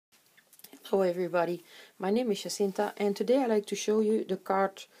Hello everybody, my name is Jacinta and today I'd like to show you the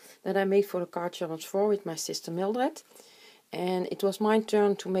card that I made for the card challenge 4 with my sister Mildred. And it was my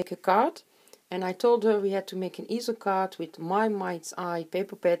turn to make a card and I told her we had to make an easel card with my mind's eye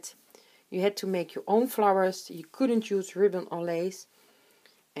paper pad. You had to make your own flowers, you couldn't use ribbon or lace,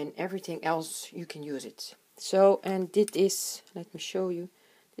 and everything else you can use it. So, and this is, let me show you,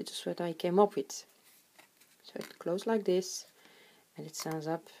 this is what I came up with. So it goes like this and it stands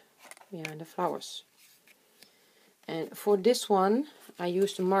up behind the flowers. And for this one I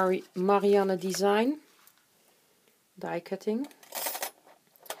used the Marianne design die cutting.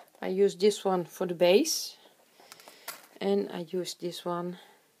 I used this one for the base and I used this one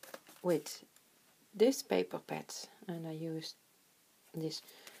with this paper pad, and I used this,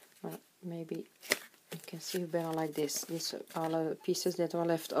 well, maybe you can see better like this. These are the pieces that are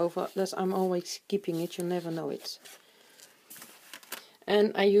left over. Thus I'm always keeping it, you never know it.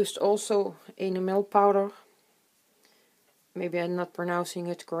 And I used also enamel powder. Maybe I'm not pronouncing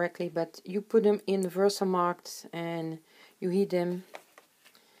it correctly, but you put them in the Versamarkt and you heat them.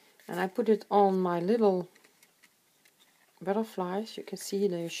 And I put it on my little butterflies. You can see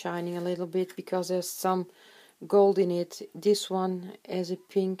they're shining a little bit because there's some gold in it. This one has a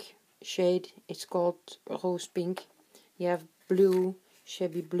pink shade. It's called rose pink. You have blue,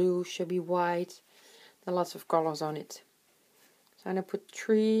 shabby white. There are lots of colors on it. So I put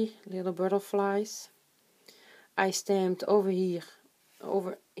 3 little butterflies. I stamped over here,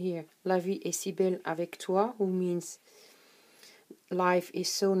 La vie est si belle avec toi, who means life is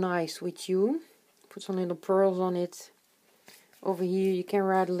so nice with you. Put some little pearls on it. Over here you can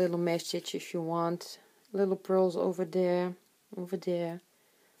write a little message if you want. Little pearls over there, over there.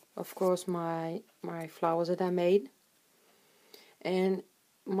 Of course my flowers that I made. And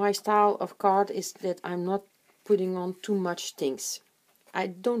my style of card is that I'm not putting on too much things. I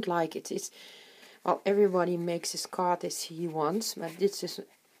don't like it. It's, well, everybody makes his card as he wants, but this is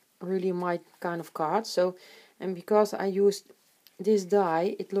really my kind of card. So, and because I used this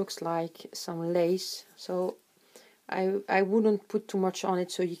die, it looks like some lace. So I wouldn't put too much on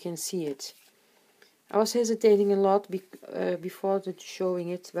it so you can see it. I was hesitating a lot before showing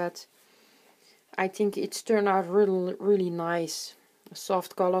it, but I think it's turned out really nice.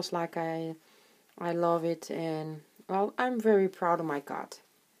 Soft colors like I love it, and well, I'm very proud of my card.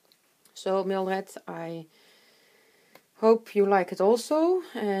 So Mildred, I hope you like it also,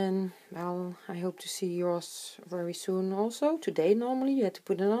 and well, I hope to see yours very soon also. Today normally you had to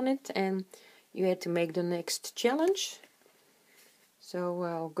put it on it and you had to make the next challenge. So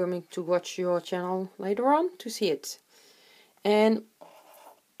well, going to watch your channel later on to see it. And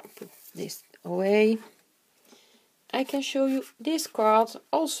put this away. I can show you this card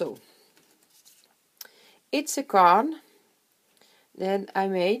also. It's a card that I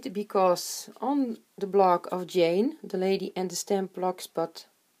made because on the blog of Jane, the lady and the stamp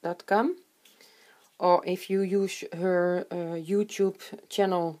blogspot.com, or if you use her YouTube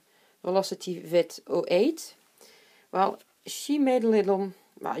channel Velocity Vet 08, well, she made a little,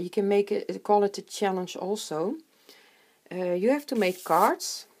 well, you can make it, call it a challenge also. You have to make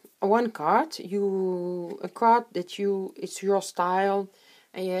cards, one card, a card that it's your style,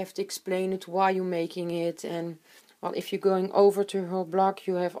 and you have to explain it why you're making it. And well, if you're going over to her blog,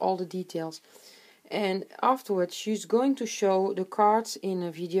 you have all the details. And afterwards, she's going to show the cards in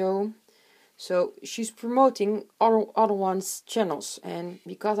a video. So she's promoting other ones' channels. And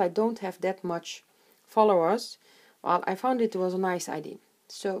because I don't have that much followers, well, I found it was a nice idea.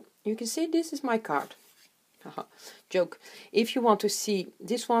 So you can see this is my card. Joke. If you want to see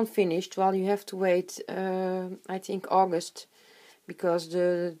this one finished, well, you have to wait, I think August, because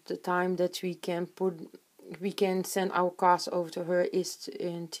the time that we can send our cards over to her is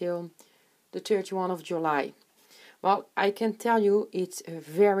until the 31st of July. Well, I can tell you it's a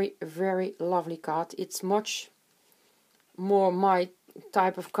very lovely card. It's much more my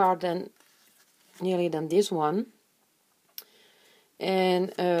type of card than this one.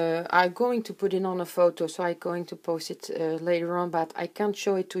 And I'm going to put it on a photo, so I'm going to post it later on, but I can't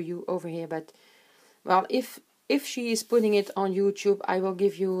show it to you over here. But well, if she is putting it on YouTube, I will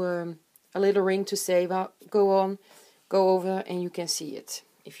give you a little ring to say, well, go over and you can see it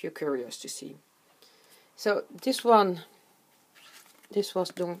if you're curious to see. So this was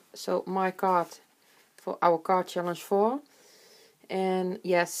done. So my card for our card challenge 4. And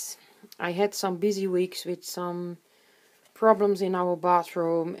yes, I had some busy weeks with some problems in our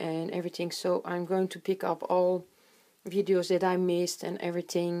bathroom and everything, so I'm going to pick up all videos that I missed and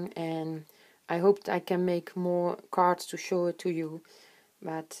everything, and I hope I can make more cards to show it to you.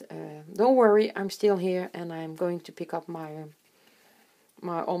 But don't worry, I'm still here and I'm going to pick up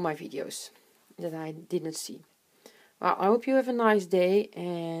all my videos. that I didn't see. Well, I hope you have a nice day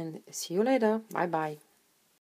and see you later. Bye bye.